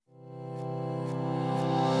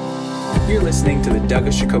You're listening to the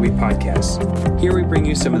Douglas Jacoby Podcast. Here we bring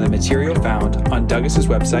you some of the material found on Douglas's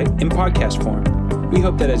website in podcast form. We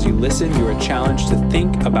hope that as you listen, you are challenged to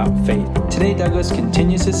think about faith. Today, Douglas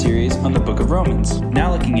continues his series on the book of Romans,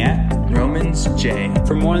 now looking at Romans J.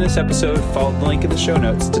 For more on this episode, follow the link in the show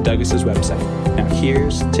notes to Douglas's website. Now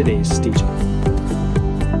here's today's teaching.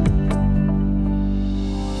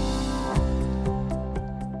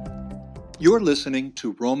 You're listening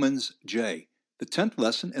to Romans J, the 10th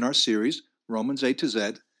lesson in our series, Romans A to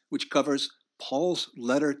Z, which covers Paul's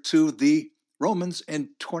letter to the Romans in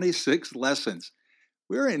 26 lessons.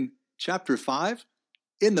 We're in chapter 5,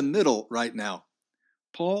 in the middle right now.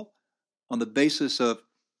 Paul, on the basis of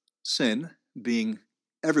sin being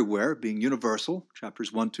everywhere, being universal,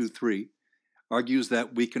 chapters 1, 2, 3, argues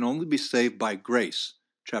that we can only be saved by grace,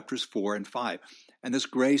 chapters 4 and 5. And this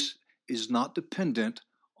grace is not dependent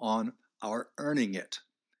on our earning it.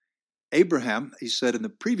 Abraham, he said in the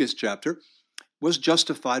previous chapter, was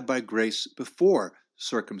justified by grace before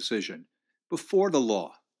circumcision, before the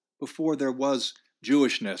law, before there was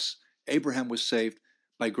Jewishness. Abraham was saved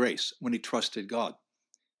by grace when he trusted God.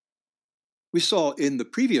 We saw in the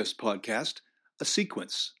previous podcast a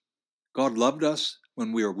sequence. God loved us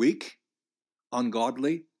when we were weak,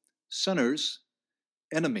 ungodly, sinners,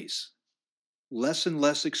 enemies. Less and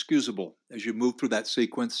less excusable as you move through that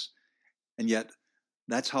sequence, and yet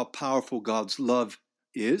that's how powerful God's love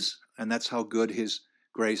is, and that's how good His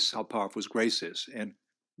grace, how powerful His grace is. And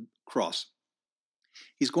cross.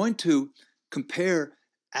 He's going to compare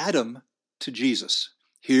Adam to Jesus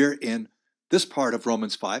here in this part of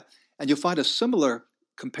Romans 5, and you'll find a similar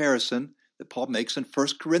comparison that Paul makes in 1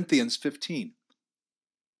 Corinthians 15,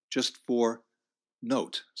 just for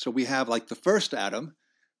note. So we have like the first Adam,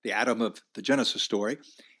 the Adam of the Genesis story,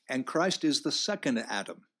 and Christ is the second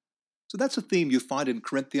Adam. So that's a theme you find in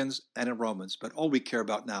Corinthians and in Romans, but all we care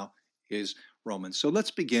about now is Romans. So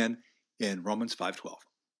let's begin in Romans 5:12.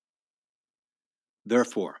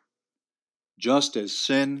 Therefore, just as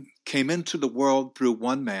sin came into the world through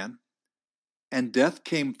one man, and death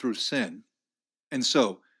came through sin, and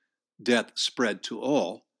so death spread to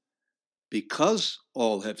all, because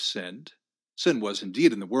all have sinned. Sin was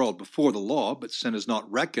indeed in the world before the law, but sin is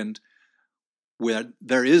not reckoned where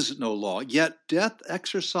there is no law. Yet death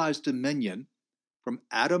exercised dominion from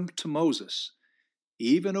Adam to Moses,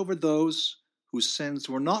 even over those whose sins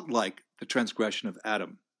were not like the transgression of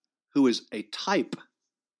Adam, who is a type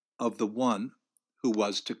of the one who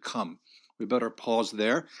was to come. We better pause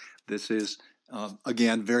there. This is,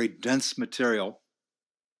 again, very dense material.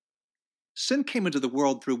 Sin came into the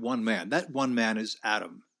world through one man. That one man is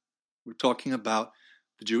Adam. We're talking about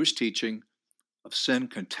the Jewish teaching of sin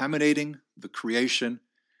contaminating the creation,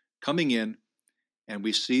 coming in, and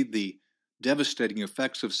we see the devastating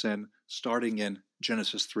effects of sin starting in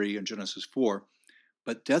Genesis 3 and Genesis 4.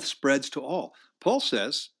 But death spreads to all. Paul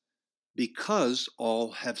says, because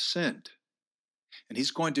all have sinned. And he's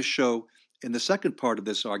going to show in the second part of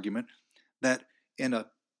this argument that in a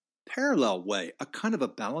parallel way, a kind of a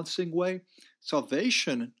balancing way,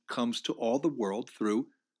 salvation comes to all the world through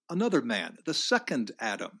another man, the second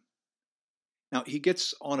Adam. Now, he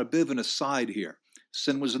gets on a bit of an aside here.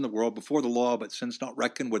 Sin was in the world before the law, but sin's not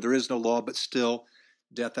reckoned where there is no law, but still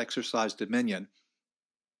death exercised dominion.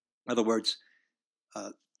 In other words,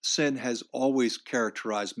 sin has always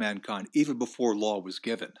characterized mankind, even before law was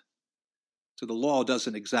given. So the law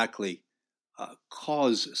doesn't exactly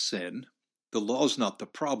cause sin. The law is not the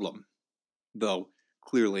problem, though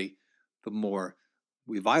clearly the more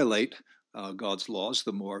we violate God's laws,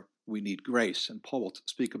 the more we need grace. And Paul will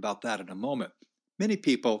speak about that in a moment. Many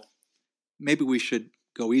people, maybe we should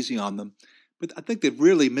go easy on them, but I think they've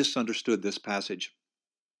really misunderstood this passage.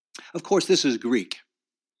 Of course, this is Greek.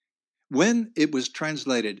 When it was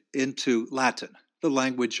translated into Latin, the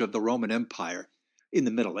language of the Roman Empire in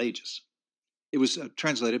the Middle Ages, it was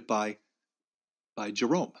translated by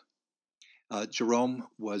Jerome. Jerome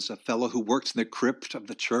was a fellow who worked in the crypt of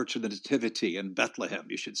the Church of the Nativity in Bethlehem.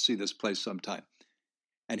 You should see this place sometime.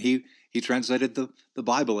 And he translated the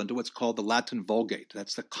Bible into what's called the Latin Vulgate.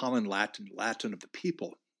 That's the common Latin of the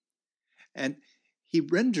people. And he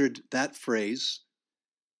rendered that phrase,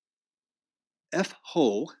 F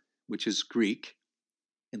ho, which is Greek,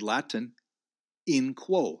 in Latin, in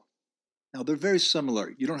quo. Now, they're very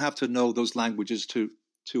similar. You don't have to know those languages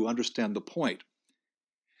to understand the point.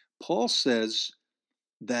 Paul says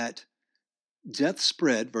that death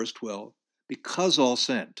spread, verse 12, because all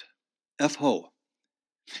sinned, F ho.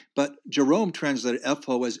 But Jerome translated F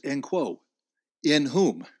ho as in quo, in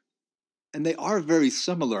whom. And they are very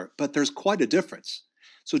similar, but there's quite a difference.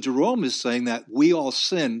 So Jerome is saying that we all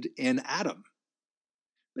sinned in Adam.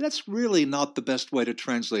 But that's really not the best way to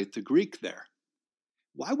translate the Greek there.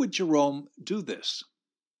 Why would Jerome do this?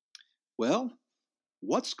 Well,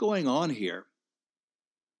 what's going on here?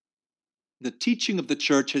 The teaching of the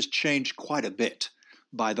church has changed quite a bit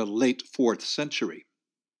by the late 4th century.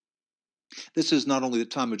 This is not only the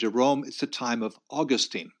time of Jerome, it's the time of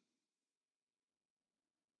Augustine.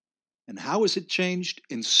 And how has it changed?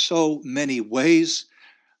 In so many ways.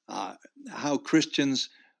 How Christians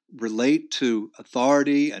relate to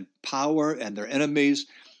authority and power and their enemies.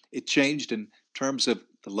 It changed in terms of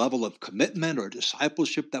the level of commitment or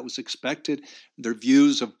discipleship that was expected. Their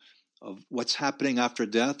views of what's happening after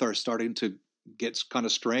death are starting to get kind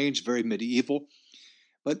of strange, very medieval.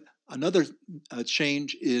 But another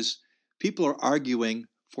change is people are arguing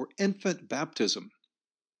for infant baptism.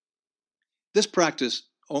 This practice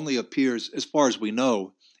only appears, as far as we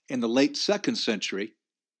know, in the late 2nd century,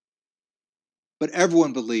 but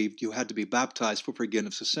everyone believed you had to be baptized for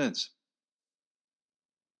forgiveness of sins.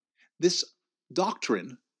 This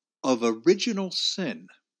doctrine of original sin,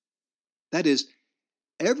 that is,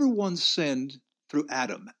 everyone sinned through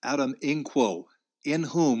Adam in quo, in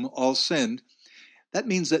whom all sinned, that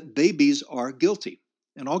means that babies are guilty.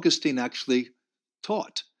 And Augustine actually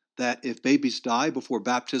taught that if babies die before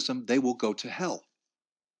baptism, they will go to hell.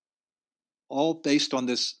 All based on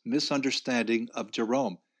this misunderstanding of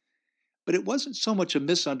Jerome. But it wasn't so much a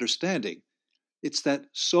misunderstanding. It's that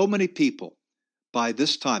so many people, by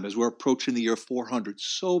this time, as we're approaching the year 400,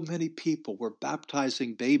 so many people were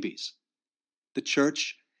baptizing babies. The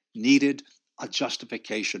church needed a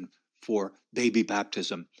justification for baby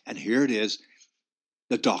baptism. And here it is,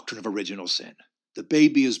 the doctrine of original sin. The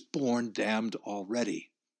baby is born damned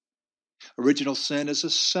already. Original sin is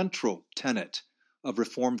a central tenet of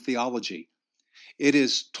Reformed theology. It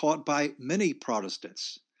is taught by many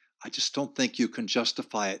Protestants. I just don't think you can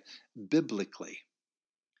justify it biblically.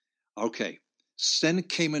 Okay, sin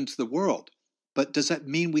came into the world, but does that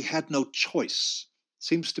mean we had no choice?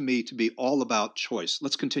 Seems to me to be all about choice.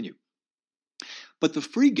 Let's continue. But the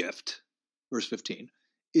free gift, verse 15,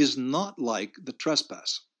 is not like the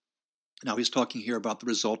trespass. Now he's talking here about the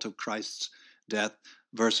result of Christ's death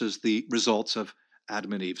versus the results of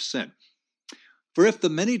Adam and Eve's sin. For if the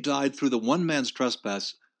many died through the one man's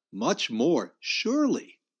trespass, much more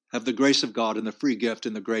surely have the grace of God and the free gift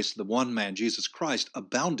and the grace of the one man, Jesus Christ,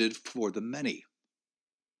 abounded for the many.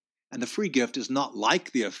 And the free gift is not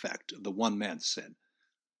like the effect of the one man's sin.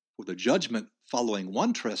 For the judgment following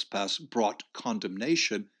one trespass brought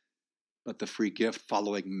condemnation, but the free gift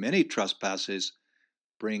following many trespasses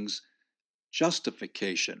brings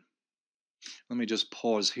justification. Let me just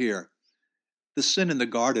pause here. The sin in the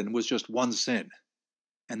garden was just one sin,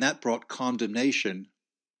 and that brought condemnation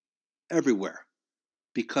everywhere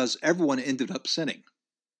because everyone ended up sinning.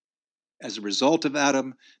 As a result of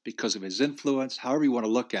Adam, because of his influence, however you want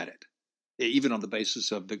to look at it, even on the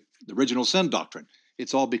basis of the original sin doctrine,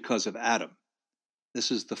 it's all because of Adam.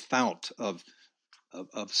 This is the fount of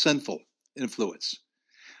sinful influence.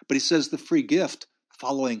 But he says the free gift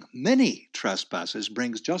following many trespasses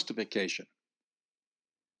brings justification.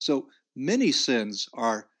 So many sins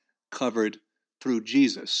are covered through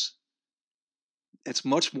Jesus. It's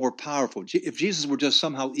much more powerful. If Jesus were just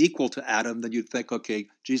somehow equal to Adam, then you'd think, okay,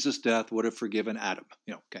 Jesus' death would have forgiven Adam.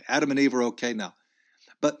 Okay, Adam and Eve are okay now.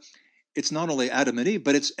 But it's not only Adam and Eve,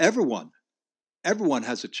 but it's everyone. Everyone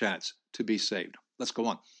has a chance to be saved. Let's go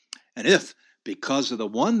on. And if, because of the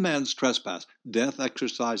one man's trespass, death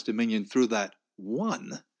exercised dominion through that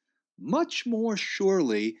one, much more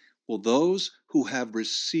surely will those who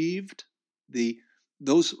received the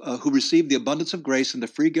abundance of grace and the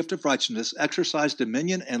free gift of righteousness exercise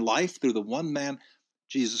dominion and life through the one man,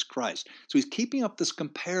 Jesus Christ. So he's keeping up this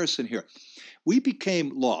comparison here. We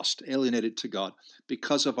became lost, alienated to God,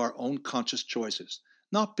 because of our own conscious choices,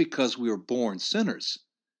 not because we were born sinners.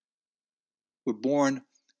 We're born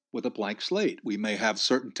with a blank slate. We may have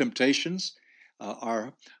certain temptations.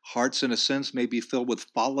 Our hearts, in a sense, may be filled with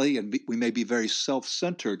folly, and we may be very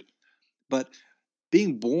self-centered. But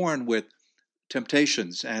being born with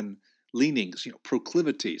temptations and leanings,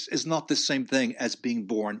 proclivities, is not the same thing as being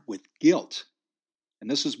born with guilt. And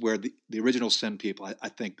this is where the original sin people, I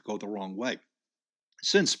think, go the wrong way.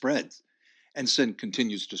 Sin spreads, and sin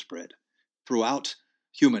continues to spread throughout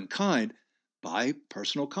humankind by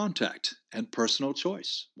personal contact and personal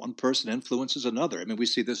choice. One person influences another. We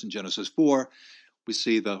see this in Genesis 4. We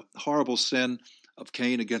see the horrible sin of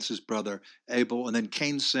Cain against his brother Abel, and then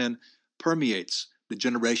Cain's sin permeates the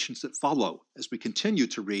generations that follow as we continue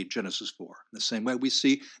to read Genesis 4. In the same way, we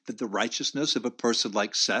see that the righteousness of a person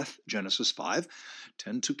like Seth, Genesis 5,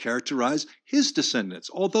 tend to characterize his descendants,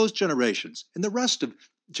 all those generations, and the rest of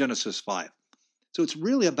Genesis 5. So it's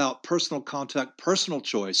really about personal contact, personal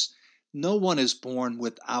choice. No one is born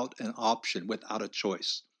without an option, without a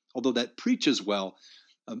choice. Although that preaches well,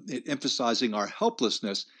 emphasizing our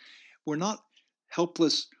helplessness, we're not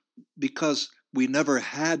helpless because we never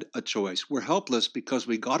had a choice. We're helpless because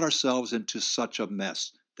we got ourselves into such a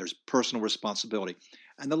mess. There's personal responsibility.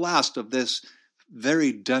 And the last of this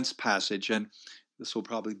very dense passage, and this will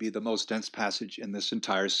probably be the most dense passage in this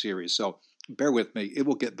entire series, so bear with me, it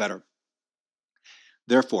will get better.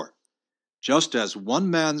 Therefore, just as one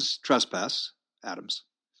man's trespass, Adam's,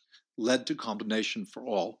 led to condemnation for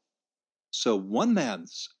all, so one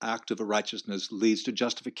man's act of righteousness leads to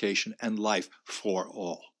justification and life for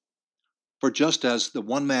all. For just as the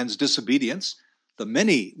one man's disobedience, the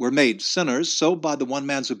many were made sinners, so by the one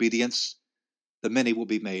man's obedience, the many will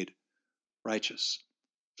be made righteous.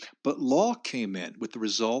 But law came in with the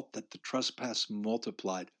result that the trespass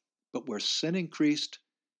multiplied. But where sin increased,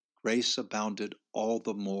 grace abounded all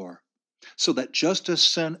the more. So that just as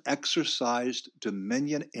sin exercised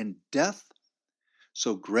dominion in death,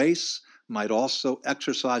 so grace might also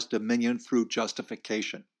exercise dominion through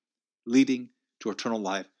justification, leading to eternal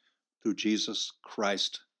life through Jesus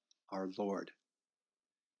Christ our Lord.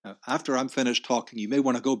 Now, after I'm finished talking, you may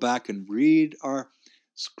want to go back and read our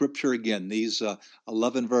scripture again, these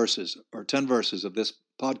 11 verses or 10 verses of this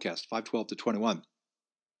podcast, 5:12 to 21.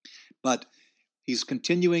 But he's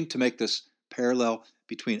continuing to make this parallel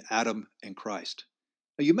between Adam and Christ.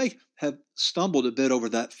 Now, you may have stumbled a bit over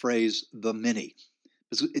that phrase, the many.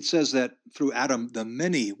 It says that through Adam, the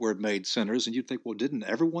many were made sinners, and you'd think, well, didn't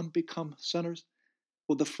everyone become sinners?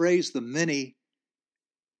 Well, the phrase, the many,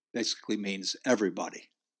 basically means everybody.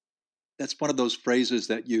 That's one of those phrases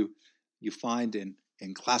that you find in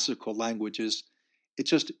classical languages. It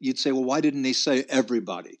just, you'd say, well, why didn't he say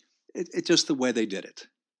everybody? It's just the way they did it.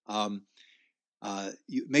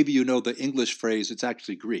 Maybe you know the English phrase, it's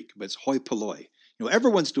actually Greek, but it's hoi polloi.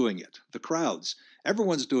 Everyone's doing it. The crowds,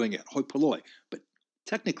 everyone's doing it, hoi polloi. But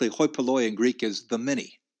technically, hoi polloi in Greek is the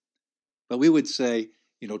many. But we would say,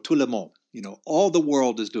 tout le monde. All the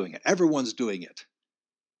world is doing it. Everyone's doing it.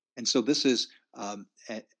 And so this is an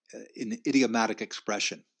idiomatic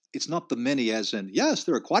expression. It's not the many as in, yes,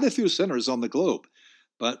 there are quite a few sinners on the globe,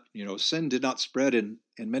 but, sin did not spread in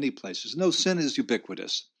many places. No, sin is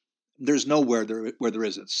ubiquitous. There's nowhere where there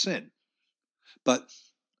isn't sin. But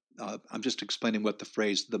I'm just explaining what the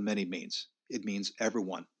phrase the many means. It means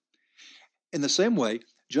everyone. In the same way,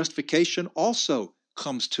 justification also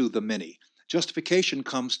comes to the many. Justification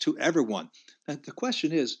comes to everyone. And the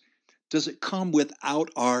question is, does it come without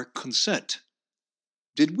our consent?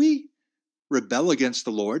 Did we rebel against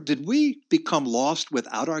the Lord? Did we become lost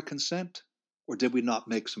without our consent? Or did we not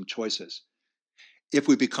make some choices? If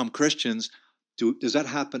we become Christians, does that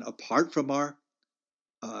happen apart from our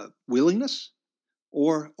willingness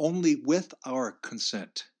or only with our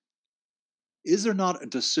consent? Is there not a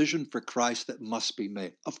decision for Christ that must be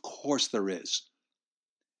made? Of course there is.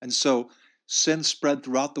 And so sin spread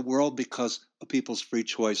throughout the world because of people's free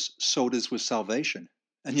choice. So it is with salvation.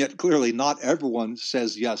 And yet clearly not everyone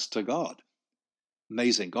says yes to God.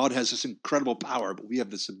 Amazing. God has this incredible power, but we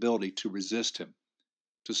have this ability to resist him,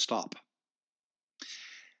 to stop.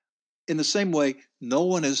 In the same way, no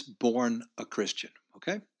one is born a Christian,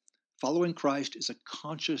 okay? Following Christ is a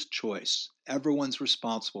conscious choice. Everyone's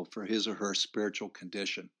responsible for his or her spiritual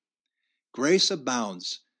condition. Grace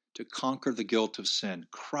abounds to conquer the guilt of sin.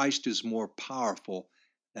 Christ is more powerful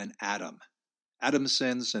than Adam. Adam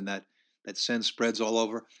sins and that sin spreads all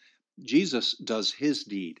over. Jesus does his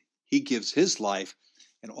deed. He gives his life,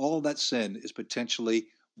 and all that sin is potentially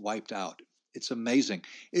wiped out. It's amazing.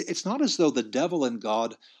 It's not as though the devil and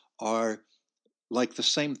God are like the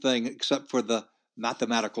same thing except for the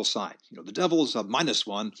mathematical sign. The devil is a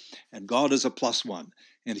 -1 and God is a +1.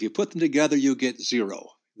 And if you put them together, you get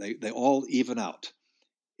 0. They all even out.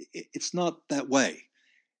 It's not that way.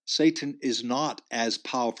 Satan is not as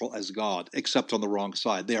powerful as God, except on the wrong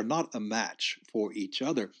side. They are not a match for each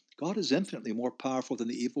other. God is infinitely more powerful than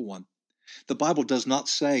the evil one. The Bible does not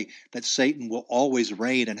say that Satan will always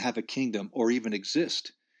reign and have a kingdom or even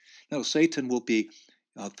exist. No, Satan will be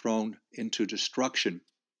thrown into destruction.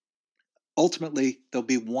 Ultimately, there'll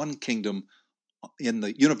be one kingdom in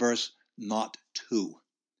the universe, not two.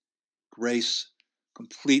 Grace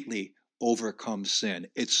completely overcomes sin.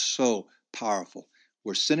 It's so powerful.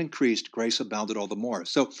 Where sin increased, grace abounded all the more.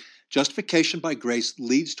 So justification by grace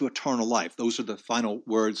leads to eternal life. Those are the final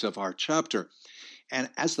words of our chapter. And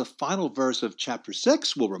as the final verse of chapter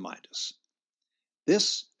 6 will remind us,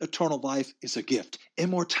 this eternal life is a gift.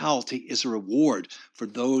 Immortality is a reward for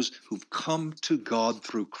those who've come to God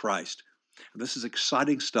through Christ. This is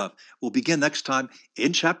exciting stuff. We'll begin next time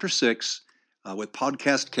in Chapter 6 with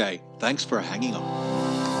Podcast K. Thanks for hanging on.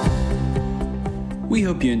 We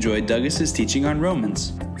hope you enjoyed Douglas's teaching on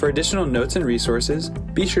Romans. For additional notes and resources,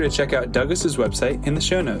 be sure to check out Douglas's website in the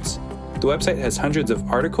show notes. The website has hundreds of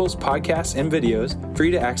articles, podcasts, and videos for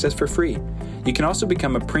you to access for free. You can also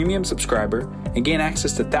become a premium subscriber and gain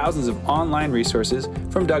access to thousands of online resources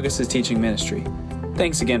from Douglas's teaching ministry.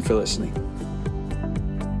 Thanks again for listening.